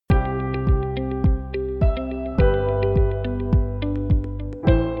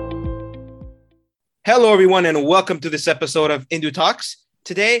Hello, everyone, and welcome to this episode of Indu Talks.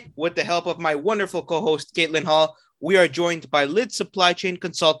 Today, with the help of my wonderful co-host, Caitlin Hall, we are joined by Lid Supply Chain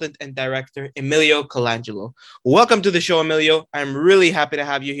Consultant and Director, Emilio Colangelo. Welcome to the show, Emilio. I'm really happy to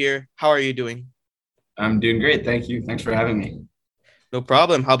have you here. How are you doing? I'm doing great. Thank you. Thanks for having me. No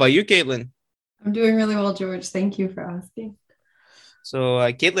problem. How about you, Caitlin? I'm doing really well, George. Thank you for asking. So,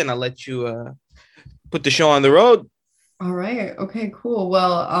 Caitlin, I'll let you put the show on the road. All right. Okay, cool.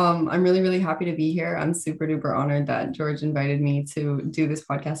 Well, I'm really happy to be here. I'm super duper honored that George invited me to do this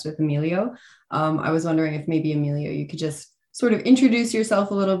podcast with Emilio. I was wondering if maybe, Emilio, you could just sort of introduce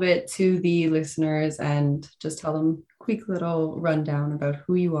yourself a little bit to the listeners and just tell them a quick little rundown about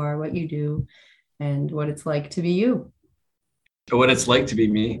who you are, what you do, and what it's like to be you. What it's like to be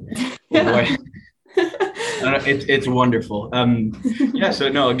me. Oh boy. It's wonderful.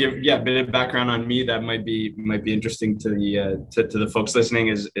 I'll give a bit of background on me that might be interesting to the folks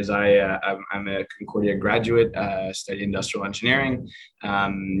listening. I'm a Concordia graduate, studied industrial engineering.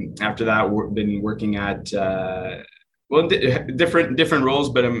 After that, been working at different roles,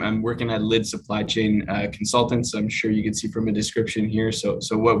 but I'm working at Lid Supply Chain Consultants. I'm sure you can see from a description here. So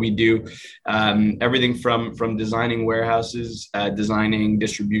what we do, everything from designing warehouses, designing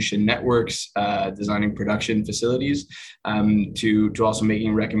distribution networks, designing production facilities, to also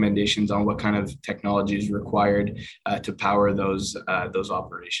making recommendations on what kind of technology is required to power those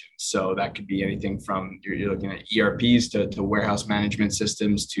operations. So that could be anything from you're looking at ERPs to warehouse management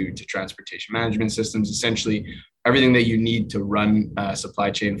systems to transportation management systems, essentially everything that you need to run supply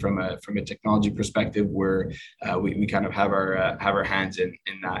chain from a technology perspective, where we kind of have our hands in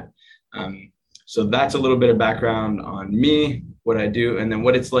that. So that's a little bit of background on me, what I do, and then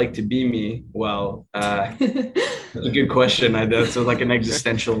what it's like to be me. Well, that's a good question. That's like an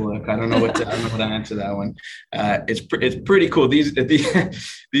existential look. I don't know what to answer that one. It's pretty cool. These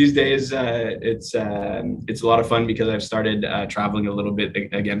days, it's a lot of fun because I've started traveling a little bit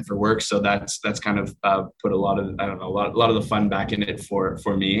again for work. So that's kind of put a lot of the fun back in it for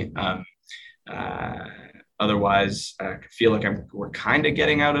me. Otherwise, I feel like we're kind of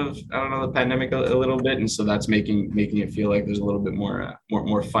getting out of the pandemic a little bit, and so that's making it feel like there's a little bit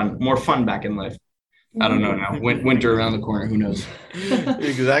more fun back in life. I don't know now. Winter around the corner. Who knows?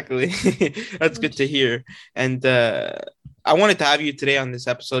 Exactly. That's good to hear. And I wanted to have you today on this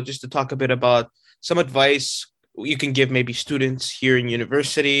episode just to talk a bit about some advice you can give maybe students here in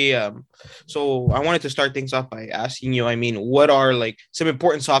university. So I wanted to start things off by asking you, what are like some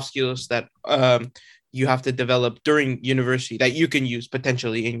important soft skills that you have to develop during university that you can use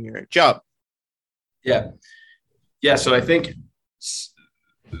potentially in your job? Yeah. So I think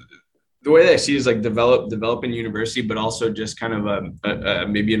the way that I see it is like develop in university, but also just kind of a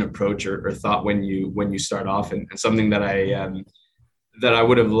maybe an approach or thought when you start off, and something that I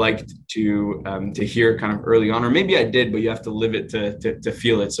would have liked to hear kind of early on, or maybe I did, but you have to live it to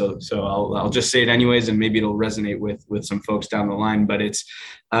feel it. So I'll just say it anyways, and maybe it'll resonate with some folks down the line. But it's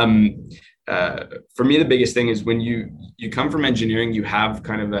for me, the biggest thing is when you come from engineering, you have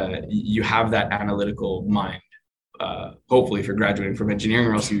that analytical mind. Hopefully, if you're graduating from engineering,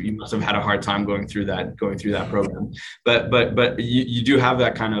 or else you must have had a hard time going through that program. But you do have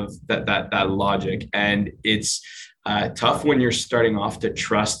that kind of that logic, and it's tough when you're starting off to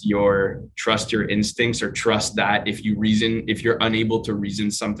trust your instincts, or trust that if you're unable to reason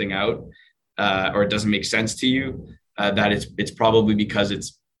something out, or it doesn't make sense to you, that it's probably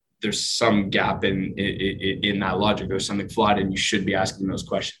because there's some gap in that logic. There's something flawed, and you should be asking those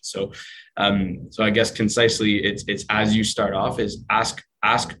questions. So I guess concisely, it's as you start off is ask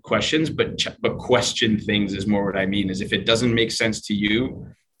questions, but question things is more what I mean. Is if it doesn't make sense to you,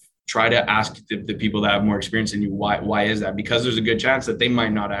 try to ask the people that have more experience than you, why is that? Because there's a good chance that they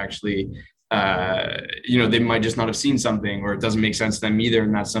might not actually, they might just not have seen something, or it doesn't make sense to them either.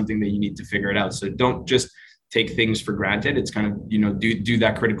 And that's something that you need to figure it out. So don't just take things for granted. It's kind of, do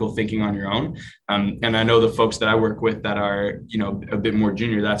that critical thinking on your own. And I know the folks that I work with that are, a bit more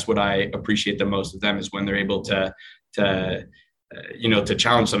junior, that's what I appreciate the most of them, is when they're able to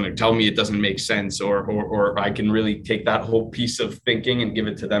challenge something, tell me it doesn't make sense, or I can really take that whole piece of thinking and give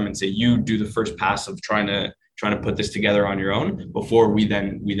it to them and say, you do the first pass of trying to put this together on your own before we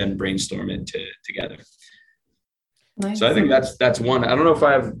then brainstorm it together. Nice. So I think that's one. I don't know if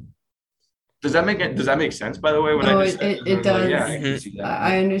I have Does that make sense, by the way, what No, I just said? it Like, yeah, does. I can see that.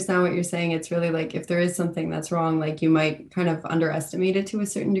 I understand what you're saying. It's really like if there is something that's wrong, like you might kind of underestimate it to a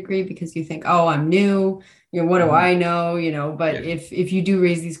certain degree because you think, oh, I'm new, what do I know, but Yeah. if you do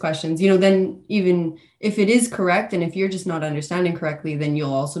raise these questions, then even if it is correct and if you're just not understanding correctly, then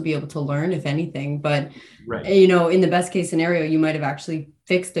you'll also be able to learn, if anything. But Right. in the best case scenario, you might have actually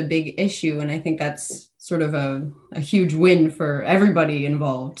fixed a big issue. And I think that's sort of a huge win for everybody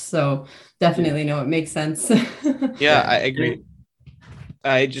involved. So definitely, no, it makes sense. Yeah, I agree.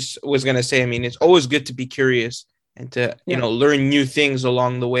 I just was gonna say, I mean, it's always good to be curious and to learn new things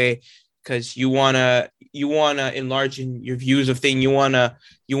along the way, because you wanna enlarge in your views of things. You wanna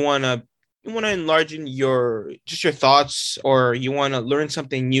enlarge in your thoughts, or you wanna learn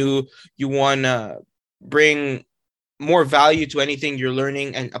something new. You wanna bring more value to anything you're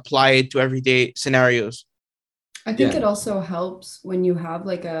learning and apply it to everyday scenarios. I think it also helps when you have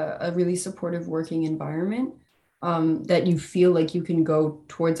like a really supportive working environment, that you feel like you can go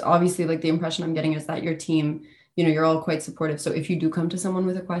towards. Obviously, like the impression I'm getting is that your team, you're all quite supportive. So if you do come to someone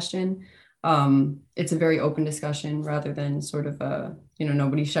with a question, it's a very open discussion rather than sort of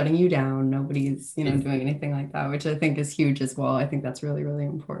nobody's shutting you down, nobody's, doing anything like that, which I think is huge as well. I think that's really, really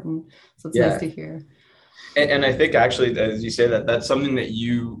important. So it's nice to hear. And I think actually, as you say that, that's something that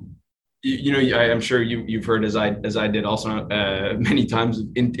I'm sure you've heard, as I did also many times,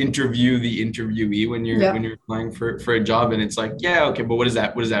 interview the interviewee when you're applying for a job, and it's like, yeah, okay, but what does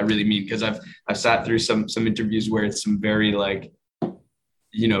that really mean? Because I've sat through some interviews where it's some very like,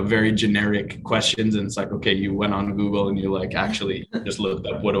 very generic questions, and it's like, okay, you went on Google and you like actually just looked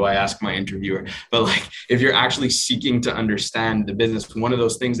up, what do I ask my interviewer? But like, if you're actually seeking to understand the business, one of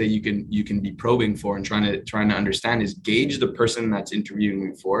those things that you can be probing for and trying to understand is gauge the person that's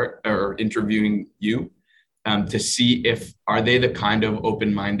interviewing you, to see if are they the kind of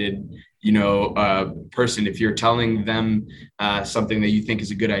open-minded person. If you're telling them something that you think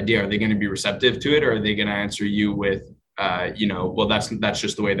is a good idea, are they going to be receptive to it, or are they going to answer you with well, that's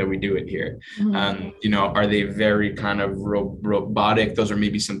just the way that we do it here. Mm-hmm. Are they very kind of robotic? Those are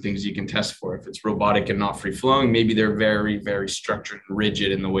maybe some things you can test for. If it's robotic and not free flowing, maybe they're very, very structured and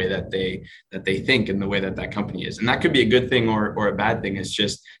rigid in the way that they think and the way that company is. And that could be a good thing or a bad thing. It's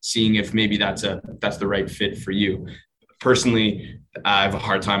just seeing if maybe that's the right fit for you. Personally, I have a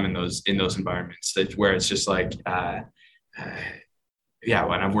hard time in those environments where it's just like,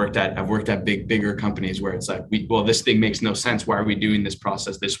 when I've worked at bigger companies where it's like, this thing makes no sense. Why are we doing this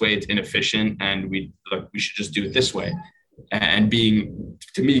process this way? It's inefficient, and we should just do it this way. And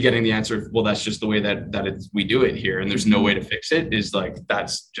getting the answer, well, that's just the way that we do it here, and there's no way to fix it, is like,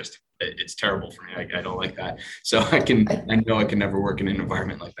 it's terrible for me. I don't like that. So I know I can never work in an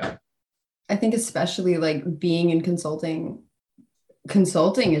environment like that. I think especially like being in consulting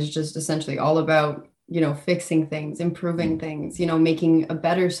is just essentially all about fixing things, improving things, making a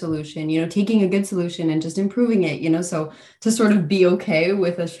better solution, taking a good solution and just improving it, so to sort of be okay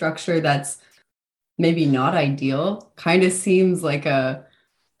with a structure that's maybe not ideal kind of seems like a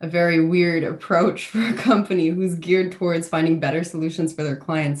very weird approach for a company who's geared towards finding better solutions for their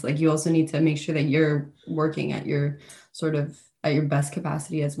clients. Like, you also need to make sure that you're working at your best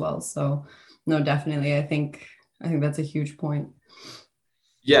capacity as well. So no, definitely. I think that's a huge point.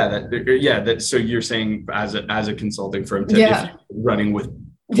 So you're saying as a consulting firm, if you're running with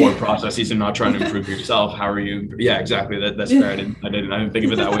poor processes and not trying to improve yourself, how are you? Yeah, exactly. That's fair. I didn't think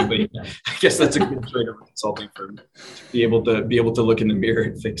of it that way, but I guess that's a good trait of a consulting firm, to be able to look in the mirror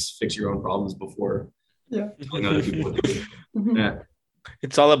and fix your own problems before telling other people what to do. Yeah,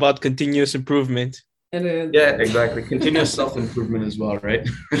 it's all about continuous improvement. It is. Yeah, exactly. Continuous self-improvement as well, right?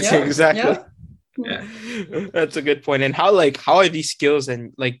 Exactly. Yeah. That's a good point. And how are these skills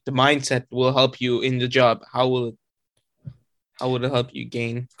and like the mindset will help you in the job? How will it help you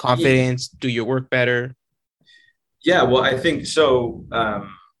gain confidence, do your work better? Yeah, well, I think so.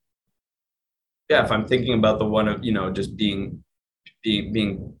 If I'm thinking about the one of, just being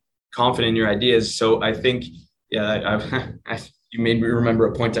confident in your ideas. So I think, you made me remember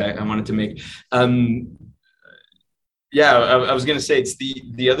a point I wanted to make. I was going to say, it's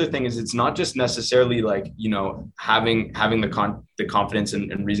the other thing is, it's not just necessarily like, having the confidence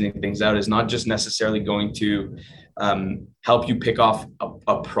and reasoning things out is not just necessarily going to help you pick off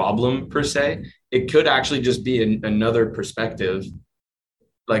a problem per se. It could actually just be another perspective,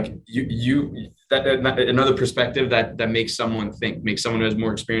 like another perspective that makes someone think, makes someone who has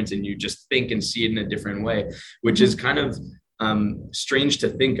more experience than you just think and see it in a different way, which is kind of strange to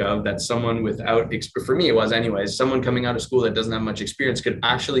think of, that someone for me it was anyways, someone coming out of school that doesn't have much experience could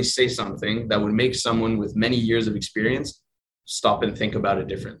actually say something that would make someone with many years of experience stop and think about it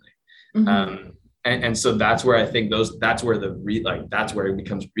differently. And so that's where I think that's where that's where it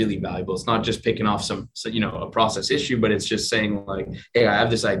becomes really valuable. It's not just picking off a process issue, but it's just saying like, hey, I have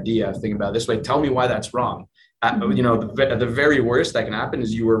this idea, I'm thinking about it this way. Tell me why that's wrong. The very worst that can happen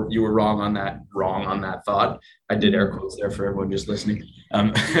is you were wrong on that thought. I did air quotes there for everyone just listening.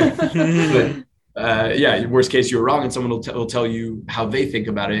 Worst case, you're wrong, and someone will tell you how they think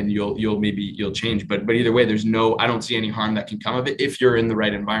about it, and you'll change. But either way, I don't see any harm that can come of it if you're in the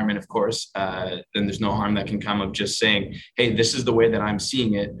right environment, of course. Then there's no harm that can come of just saying, hey, this is the way that I'm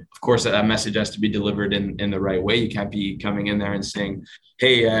seeing it. Of course, that message has to be delivered in the right way. You can't be coming in there and saying,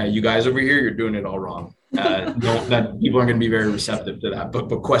 hey, you guys over here, you're doing it all wrong. That people aren't going to be very receptive to that. But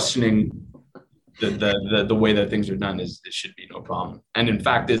questioning the way that things are done it should be no problem. And in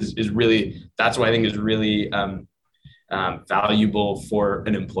fact is really, that's what I think is really valuable for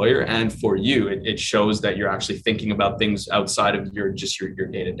an employer and for you. It shows that you're actually thinking about things outside of your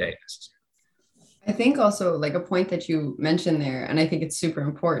day-to-day. I think also like a point that you mentioned there, and I think it's super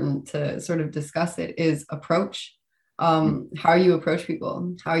important to sort of discuss it, is approach. How you approach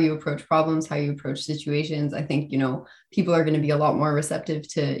people, how you approach problems, how you approach situations. I think, people are going to be a lot more receptive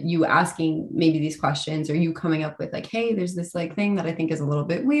to you asking maybe these questions, or you coming up with like, hey, there's this like thing that I think is a little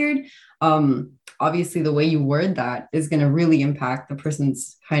bit weird. Obviously the way you word that is going to really impact the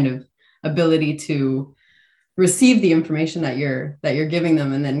person's kind of ability to receive the information that you're giving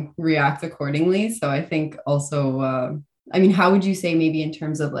them and then react accordingly. So I think also, how would you say maybe in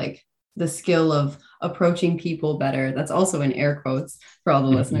terms of like the skill of approaching people better, that's also in air quotes for all the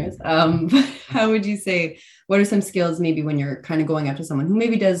listeners, how would you say, what are some skills maybe when you're kind of going after someone who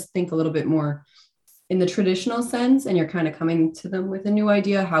maybe does think a little bit more in the traditional sense and you're kind of coming to them with a new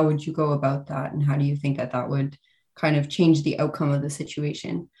idea? How would you go about that, and how do you think that would kind of change the outcome of the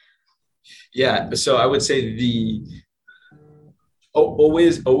situation? Yeah, so I would say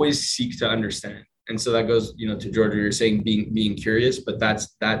always seek to understand. And so that goes, to Georgia, you're saying being curious, but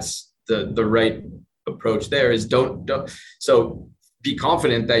that's the right approach there is don't so be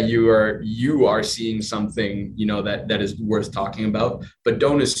confident that you are seeing something that is worth talking about, but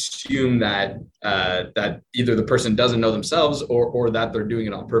don't assume that either the person doesn't know themselves or that they're doing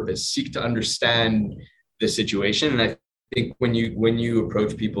it on purpose. Seek to understand the situation. And I think when you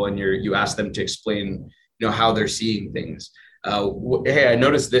approach people and you ask them to explain how they're seeing things, hey, I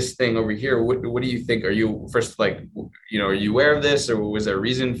noticed this thing over here. What do you think? Are you first are you aware of this, or was there a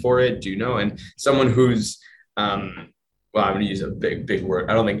reason for it? Do you know? And someone who's, I'm going to use a big word.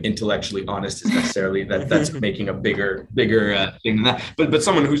 I don't think intellectually honest is necessarily that's making a bigger thing than that. But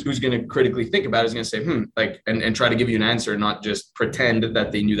someone who's going to critically think about it is going to say, and try to give you an answer, not just pretend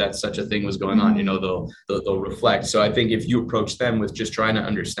that they knew that such a thing was going on. They'll reflect. So I think if you approach them with just trying to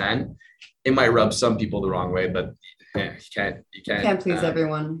understand, it might rub some people the wrong way, but you can't please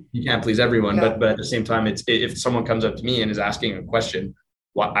everyone. You can't please everyone, yeah. But at the same time, if someone comes up to me and is asking a question,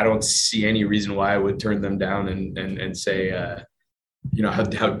 I don't see any reason why I would turn them down and say,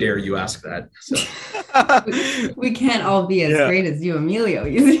 how dare you ask that? So we can't all be as great as you, Emilio.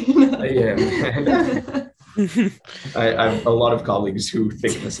 Yeah. I have a lot of colleagues who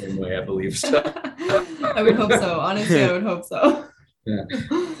think the same way, I believe. So. I would hope so. Honestly, I would hope so. Yeah.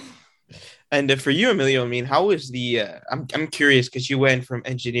 And for you, Emilio, how is I'm curious because you went from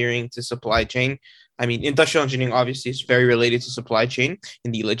engineering to supply chain. Industrial engineering obviously is very related to supply chain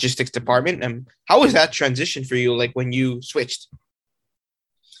in the logistics department. And how was that transition for you, like when you switched?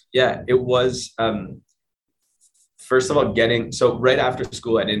 Yeah, it was, first of all, so right after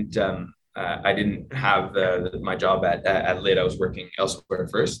school, I didn't have my job at LID. I was working elsewhere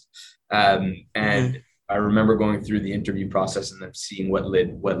first. And I remember going through the interview process and then seeing what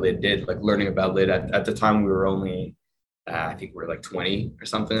LID did, like learning about LID. At the time, we were only, I think we're like 20 or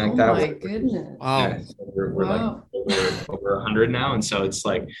something like that. Oh my goodness! Wow. Yeah, so we're like over 100 now, and so it's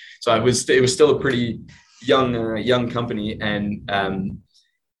like, it was still a pretty young company, and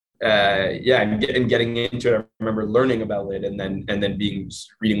and getting into it. I remember learning about LID and then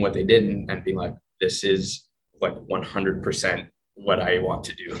reading what they did and being like, this is like 100% what I want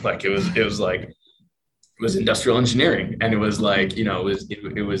to do. Like it was industrial engineering, and it was like,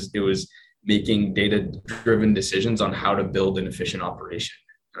 it was making data-driven decisions on how to build an efficient operation.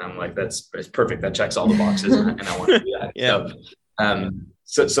 And I'm like, that's perfect. That checks all the boxes, and I want to do that. Yeah.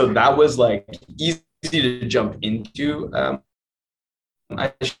 So that was like easy to jump into.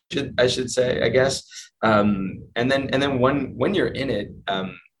 I should say, I guess. And then when you're in it,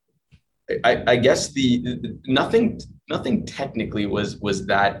 I guess nothing technically was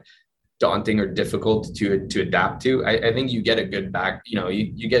that daunting or difficult to adapt to, I think you get a good back,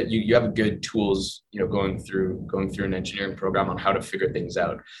 you have good tools, going through an engineering program on how to figure things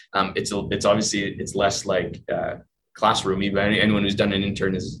out. It's obviously it's less like classroomy, but anyone who's done an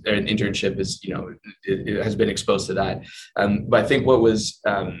internship is, it has been exposed to that. But I think what was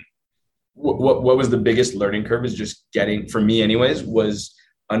the biggest learning curve is just getting, for me anyways, was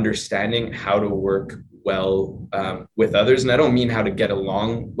understanding how to work well with others. And I don't mean how to get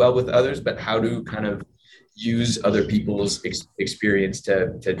along well with others, but how to kind of use other people's experience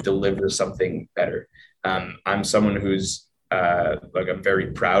to deliver something better. I'm someone who's like, I'm very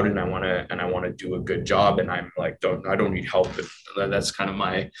proud, and I want to do a good job, and I'm like, I don't need help. That's kind of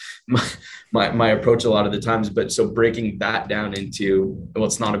my approach a lot of the times. But so breaking that down into, well,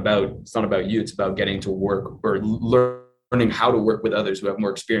 it's not about you, it's about getting to work or learning how to work with others who have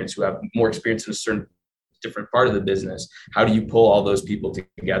more experience in a certain different part of the business. How do you pull all those people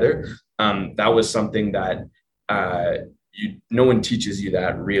together? That was something that no one teaches you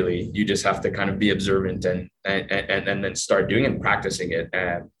that, really. You just have to kind of be observant and then start doing and practicing it.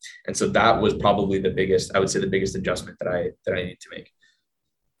 And so that was probably the biggest adjustment that I need to make.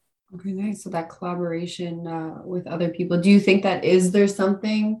 Okay, nice. So that collaboration with other people, do you think that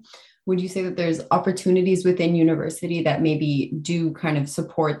would you say that there's opportunities within university that maybe do kind of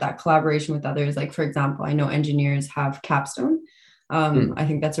support that collaboration with others? Like, for example, I know engineers have capstone. I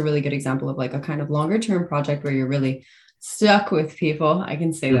think that's a really good example of like a kind of longer term project where you're really stuck with people. I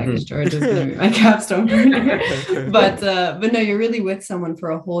can say that because George is going to be my capstone partner. But no, you're really with someone for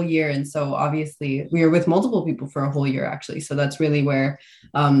a whole year. And so obviously we are with multiple people for a whole year, actually. So that's really where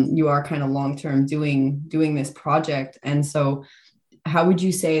you are kind of long-term doing this project. And so how would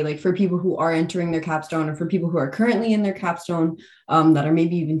you say, like, for people who are entering their capstone, or for people who are currently in their capstone that are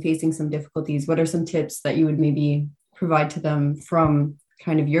maybe even facing some difficulties, what are some tips that you would maybe provide to them from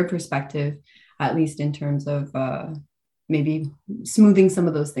kind of your perspective, at least in terms of maybe smoothing some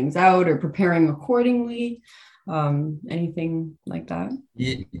of those things out or preparing accordingly, anything like that?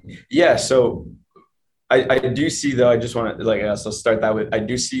 Yeah. So I do see, though, I just want to, like, so start that with, I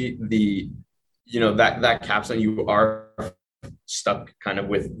do see that capstone, you are stuck kind of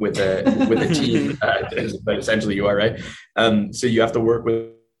with a team, but essentially you are, right? So you have to work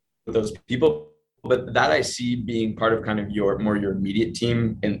with those people, but that I see being part of kind of your immediate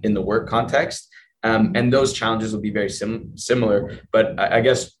team in the work context. And those challenges will be very similar. But I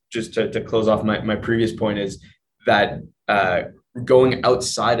guess just to close off my previous point is that going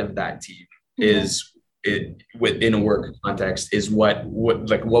outside of that team is within a work context is what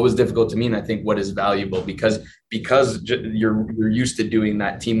was difficult to me, and I think what is valuable, because you're used to doing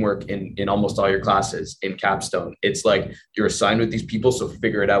that teamwork in almost all your classes in capstone. It's like you're assigned with these people, so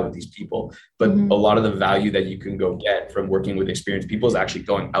figure it out with these people. But a lot of the value that you can go get from working with experienced people is actually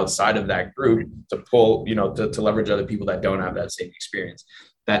going outside of that group to pull, to leverage other people that don't have that same experience.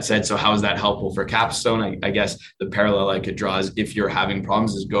 That said, so how is that helpful for capstone? I guess the parallel I could draw is, if you're having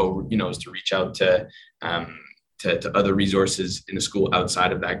problems, is to reach out to other resources in the school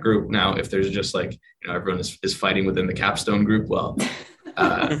outside of that group. Now, if there's just like, everyone is fighting within the capstone group, well,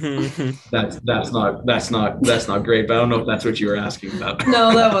 that's not great. But I don't know if that's what you were asking about.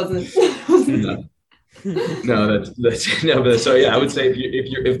 No, that wasn't. No, that's no. But so yeah, I would say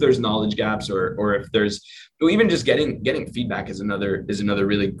if there's knowledge gaps, or if there's, even just getting feedback is another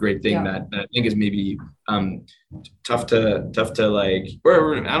really great thing that I think is maybe tough to like,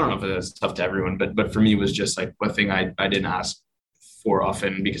 or I don't know if it's tough to everyone, but for me was just like one thing I didn't ask for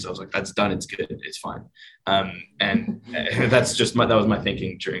often, because I was like, that's done, it's good, it's fine. And that was my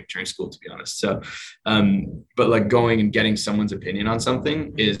thinking during school, to be honest. So but like going and getting someone's opinion on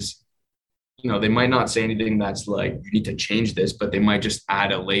something is, they might not say anything that's like, you need to change this, but they might just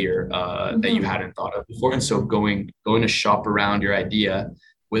add a layer that you hadn't thought of before. And so going to shop around your idea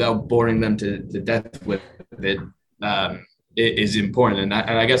without boring them to death with it is important. And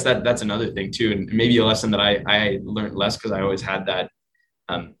I guess that's another thing too. And maybe a lesson that I learned less, because I always had that.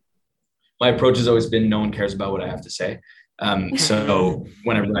 My approach has always been, no one cares about what I have to say. So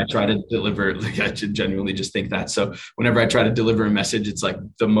whenever I try to deliver, like, I genuinely just think that. So whenever I try to deliver a message, it's like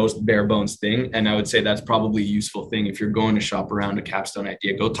the most bare bones thing. And I would say that's probably a useful thing. If you're going to shop around a capstone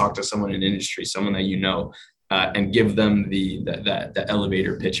idea, go talk to someone in industry, someone that and give them the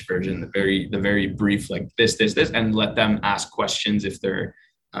elevator pitch version, the very brief, like this, and let them ask questions if they're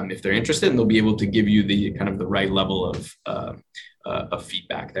interested, and they'll be able to give you the kind of the right level of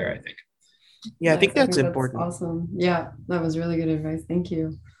feedback there, I think. Yeah, I think that's important. Awesome. Yeah, that was really good advice. Thank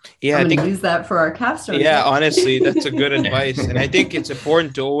you. Yeah, I think use that for our capstone. Yeah, honestly, that's a good advice. And I think it's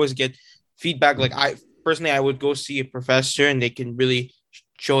important to always get feedback. Like, I personally would go see a professor, and they can really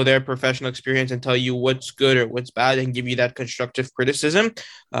show their professional experience and tell you what's good or what's bad and give you that constructive criticism.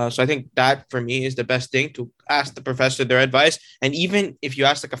 So I think that for me is the best thing, to ask the professor their advice. And even if you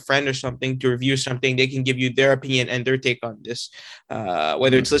ask like a friend or something to review something, they can give you their opinion and their take on this.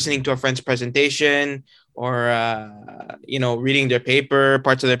 Whether it's listening to a friend's presentation or reading their paper,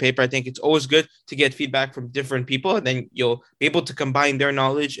 parts of their paper, I think it's always good to get feedback from different people, and then you'll be able to combine their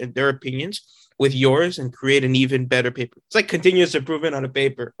knowledge and their opinions with yours and create an even better paper. It's like continuous improvement on a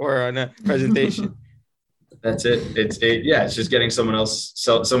paper or on a presentation. That's it. It's just getting someone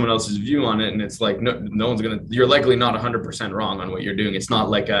else's view on it. And it's like, no one's you're likely not 100% wrong on what you're doing. It's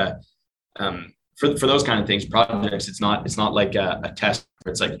not like for those kind of things, projects, it's not like a test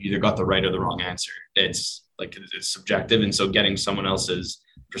where it's like you either got the right or the wrong answer. It's like, it's subjective. And so getting someone else's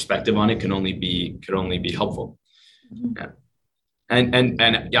perspective on it could only be helpful. Yeah. And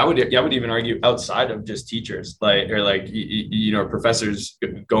I would even argue outside of just teachers, professors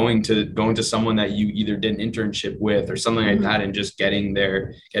going to someone that you either did an internship with or something like that, and just getting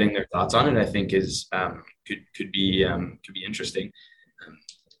their thoughts on it, I think is could be interesting.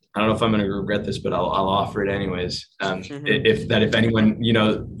 I don't know if I'm going to regret this, but I'll offer it anyways. If anyone,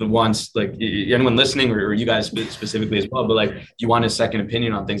 wants, like, anyone listening or you guys specifically as well, but like you want a second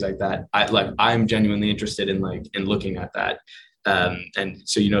opinion on things like that, I'm genuinely interested in looking at that. And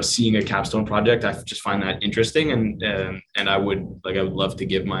so, seeing a capstone project, I just find that interesting, and I would love to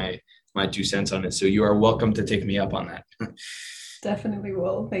give my 2 cents on it. So you are welcome to take me up on that. Definitely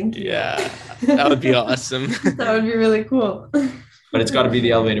will. Thank you. Yeah, that would be awesome. That would be really cool. But it's got to be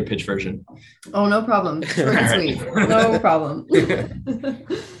the elevator pitch version. Oh, no problem. Short and sweet. No problem.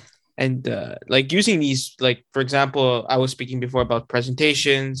 And using these, for example, I was speaking before about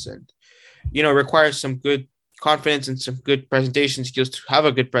presentations, and requires some good confidence and some good presentation skills to have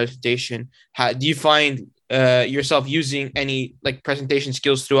a good presentation. Do you find yourself using any presentation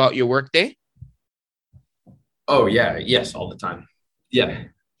skills throughout your workday? Oh yeah, yes, all the time. Yeah,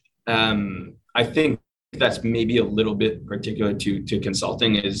 I think that's maybe a little bit particular to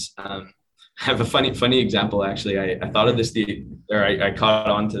consulting. Is I have a funny example actually. I thought of this I caught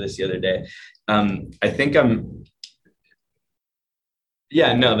on to this the other day. I think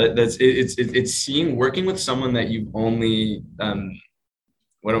yeah, no, it's seeing, working with someone that you've only,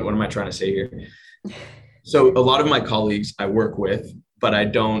 what am I trying to say here? So a lot of my colleagues I work with, but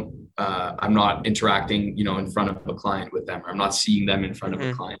I'm not interacting, in front of a client with them, or I'm not seeing them in front of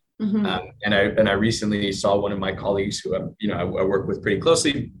a client. Mm-hmm. And I recently saw one of my colleagues who, I work with pretty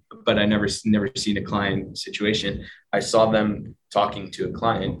closely, but I never seen a client situation. I saw them talking to a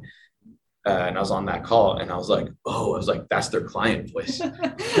client. And I was on that call, and I was like, that's their client voice.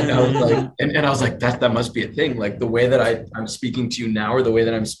 And I was like, that must be a thing. Like the way that I'm speaking to you now, or the way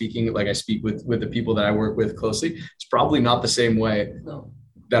that I'm speaking, I speak with the people that I work with closely, it's probably not the same way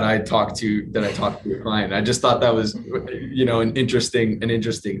that I talk to a client. I just thought that was, an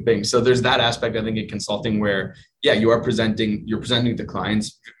interesting thing. So there's that aspect, I think, in consulting where, yeah, you're presenting to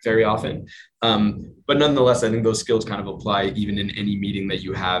clients very often. But nonetheless, I think those skills kind of apply even in any meeting that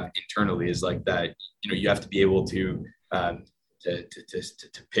you have internally, is like that, you have to be able to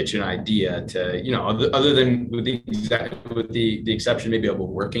pitch an idea other than with the exception maybe of a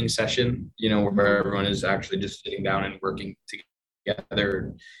working session, where everyone is actually just sitting down and working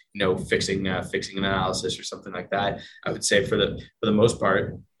together, fixing an analysis or something like that. I would say for the most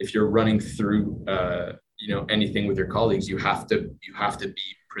part, if you're running through, anything with your colleagues, you have to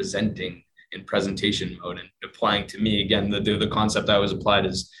be presenting in presentation mode. And applying, to me, again, the concept I always applied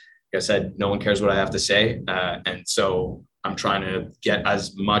is, like I said, no one cares what I have to say. And so I'm trying to get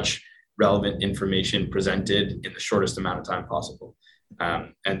as much relevant information presented in the shortest amount of time possible.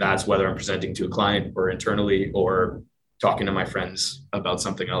 And that's whether I'm presenting to a client or internally or talking to my friends about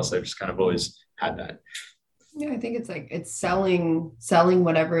something else. I've just kind of always had that. Yeah, I think it's selling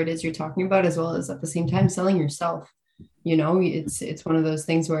whatever it is you're talking about, as well as at the same time selling yourself. It's one of those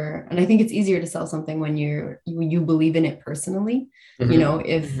things where, and I think it's easier to sell something when you believe in it personally.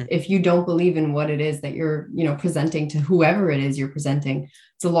 Mm-hmm. If you don't believe in what it is that you're, presenting to whoever it is you're presenting,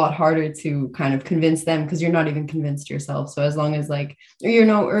 it's a lot harder to kind of convince them, because you're not even convinced yourself. So as long as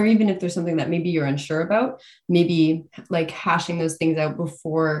or even if there's something that maybe you're unsure about, maybe hashing those things out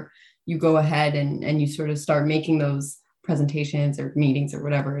before you go ahead and you sort of start making those presentations or meetings or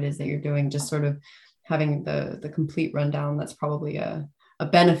whatever it is that you're doing, just sort of having the complete rundown. That's probably a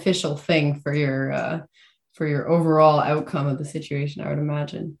beneficial thing for your overall outcome of the situation, I would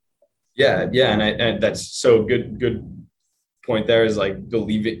imagine. Yeah. And that's so good point there, is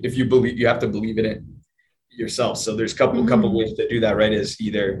believe it. If you believe, you have to believe in it yourself. So there's couple ways to do that, right? Is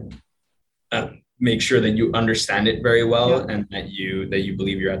either make sure that you understand it very well, Yeah. and that you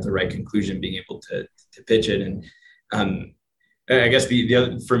believe you're at the right conclusion, being able to pitch it. And I guess the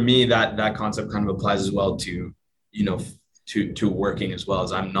other, for me, that concept kind of applies as well to, to working as well.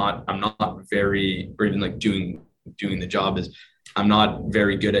 As I'm not very, or even like doing the job, is I'm not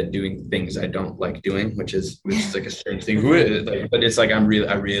very good at doing things I don't like doing, which is like a strange thing. But it's like I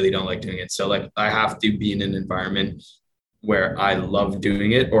really don't like doing it. So like I have to be in an environment where I love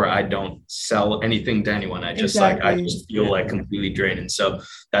doing it, or I don't sell anything to anyone. I just I just feel like completely drained. And so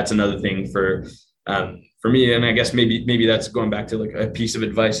that's another thing for me. And I guess maybe that's going back to like a piece of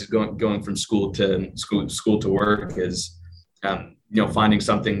advice, is going from school to work, is finding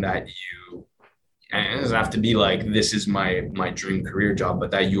something that you, and it doesn't have to be like, this is my dream career job, but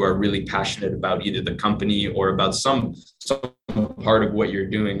that you are really passionate about either the company or about some part of what you're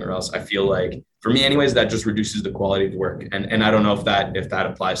doing. Or else I feel like, for me anyways, that just reduces the quality of the work. And I don't know if that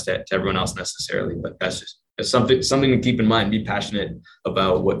applies to everyone else necessarily, but that's just something to keep in mind. Be passionate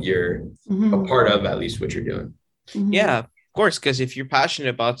about what you're a part of, at least what you're doing. Yeah, of course, because if you're passionate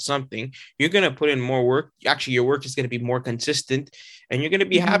about something, you're going to put in more work. Actually, your work is going to be more consistent, and you're going to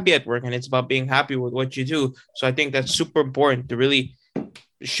be happy at work, and it's about being happy with what you do. So I think that's super important, to really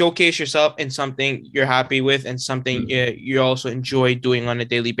showcase yourself in something you're happy with, and something you also enjoy doing on a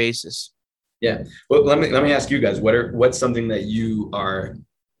daily basis. Yeah. Well, let me ask you guys, what's something that you are,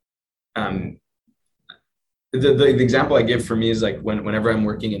 the example I give for me is like whenever I'm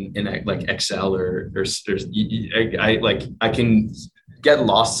working in like Excel or I can get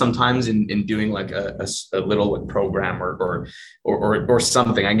lost sometimes in doing like a little program or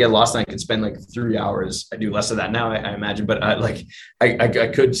something. I get lost and I can spend like 3 hours. I do less of that now, I imagine, but I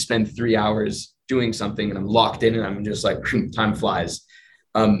could spend 3 hours doing something, and I'm locked in, and I'm just like, time flies.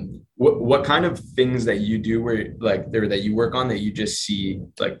 What kind of things that you do where like there that you work on that you just see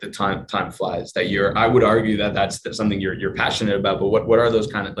like the time flies, that I would argue that that's something you're passionate about, but what are those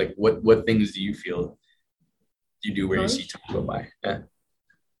kind of like, what things do you feel you do where you see time go by?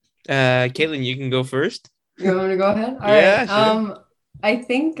 Caitlin, you can go first. You want me to go ahead? All yeah, right. sure. I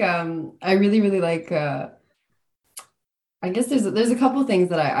think I really like I guess there's a couple things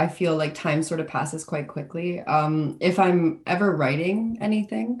that I feel like time sort of passes quite quickly. If I'm ever writing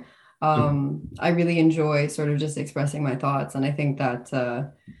anything, I really enjoy sort of just expressing my thoughts. And I think that,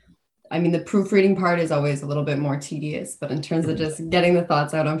 I mean, the proofreading part is always a little bit more tedious, but in terms of just getting the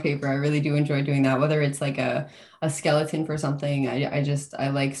thoughts out on paper, I really do enjoy doing that, whether it's like a skeleton for something. I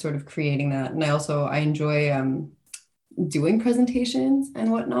like sort of creating that. And I enjoy doing presentations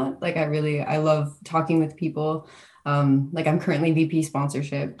and whatnot. Like I love talking with people. Like I'm currently VP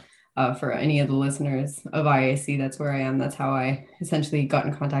sponsorship for any of the listeners of IAC. That's where I am. That's how I essentially got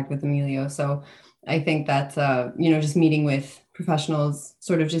in contact with Emilio. So I think that, just meeting with professionals,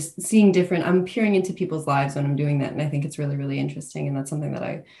 sort of just seeing I'm peering into people's lives when I'm doing that. And I think it's really, really interesting. And that's something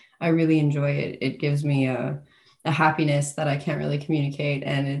that I really enjoy. It gives me a happiness that I can't really communicate.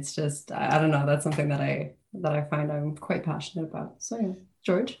 And it's just, I don't know, that's something that I find I'm quite passionate about. So yeah,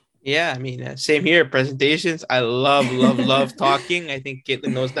 George. Yeah, I mean, same here. Presentations. I love talking. I think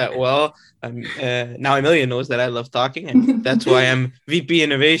Caitlin knows that well. Now Amelia knows that I love talking, and that's why I'm VP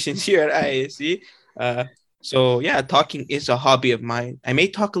Innovations here at IAC. So yeah, talking is a hobby of mine. I may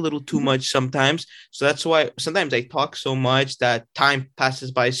talk a little too much sometimes, so that's why sometimes I talk so much that time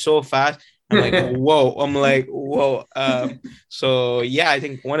passes by so fast. I'm like, whoa. So yeah, I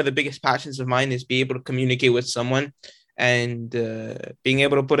think one of the biggest passions of mine is be able to communicate with someone, and being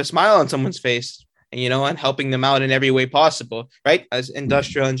able to put a smile on someone's face, and helping them out in every way possible, right? As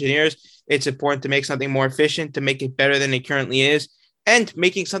industrial engineers, it's important to make something more efficient, to make it better than it currently is. And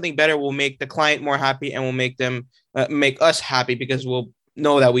making something better will make the client more happy, and will make them make us happy, because we'll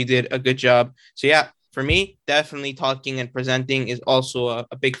know that we did a good job. So yeah, for me, definitely talking and presenting is also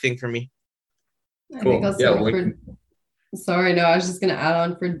a big thing for me. Cool. I think Sorry, no, I was just going to add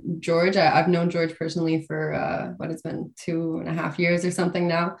on for George. I've known George personally for it's been 2.5 years or something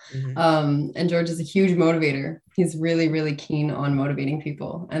now. And George is a huge motivator. He's really, really keen on motivating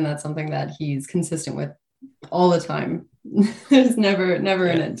people. And that's something that he's consistent with all the time. There's never an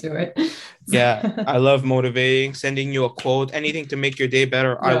end to it. Yeah, I love motivating, sending you a quote, anything to make your day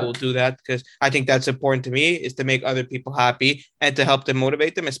better. Yeah. I will do that, because I think that's important to me, is to make other people happy and to help them,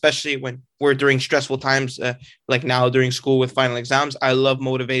 motivate them, especially when we're during stressful times, like now during school with final exams. I love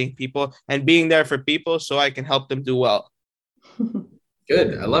motivating people and being there for people so I can help them do well.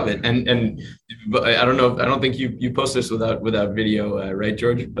 Good. I love it. And but I don't know. I don't think you post this without video, right,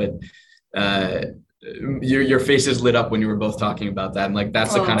 George? But your faces lit up when you were both talking about that, and like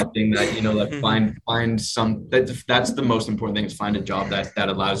that's the kind of thing that like find some that's the most important thing, is find a job that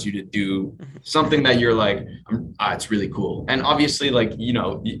allows you to do something that you're like, it's really cool. And obviously, like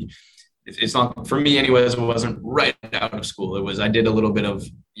it's not, for me anyways, it wasn't right out of school. It was, I did a little bit of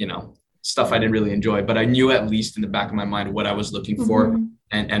stuff I didn't really enjoy, but I knew at least in the back of my mind what I was looking for,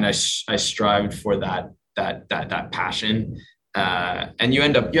 and I strived for that passion. And you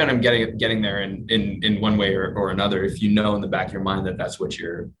end up getting there in one way or another, if in the back of your mind that's what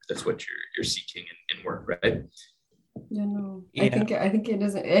you're seeking in work, right? Yeah, no. Yeah. I think it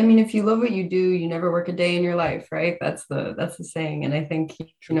doesn't. I mean, if you love what you do, you never work a day in your life, right? That's the saying. And I think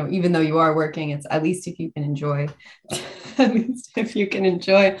even though you are working, it's at least if you can enjoy,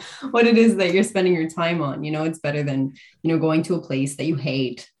 what it is that you're spending your time on. It's better than going to a place that you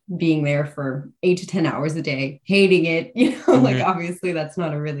hate, being there for 8 to 10 hours a day, hating it. Like obviously that's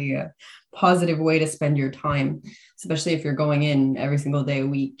not a really positive way to spend your time, especially if you're going in every single day a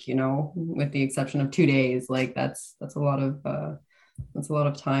week, with the exception of 2 days. Like that's a lot of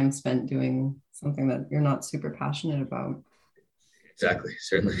time spent doing something that you're not super passionate about. Exactly.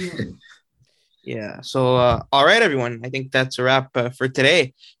 Certainly. Yeah. So, all right, everyone. I think that's a wrap for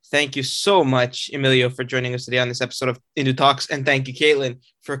today. Thank you so much, Emilio, for joining us today on this episode of Indu Talks. And thank you, Caitlin,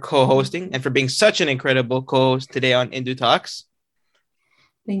 for co-hosting and for being such an incredible co-host today on Indu Talks.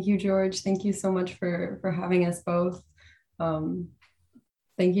 Thank you, George. Thank you so much for having us both.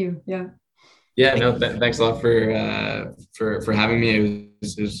 Thank you. Yeah. Yeah, no, thanks a lot for having me.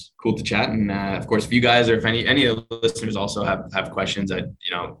 It was cool to chat. And of course, if you guys, or if any of the listeners also have questions, I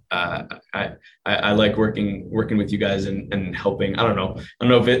like working with you guys and helping. I don't know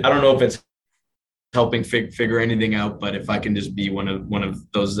if it's helping figure anything out, but if I can just be one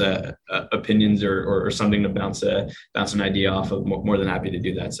of those opinions or something to bounce an idea off of, more than happy to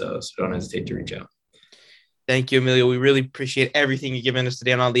do that. So don't hesitate to reach out. Thank you, Emilio. We really appreciate everything you've given us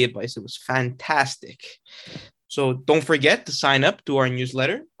today on all the advice. It was fantastic. So don't forget to sign up to our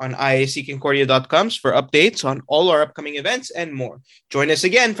newsletter on iacconcordia.com for updates on all our upcoming events and more. Join us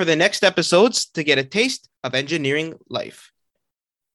again for the next episodes to get a taste of engineering life.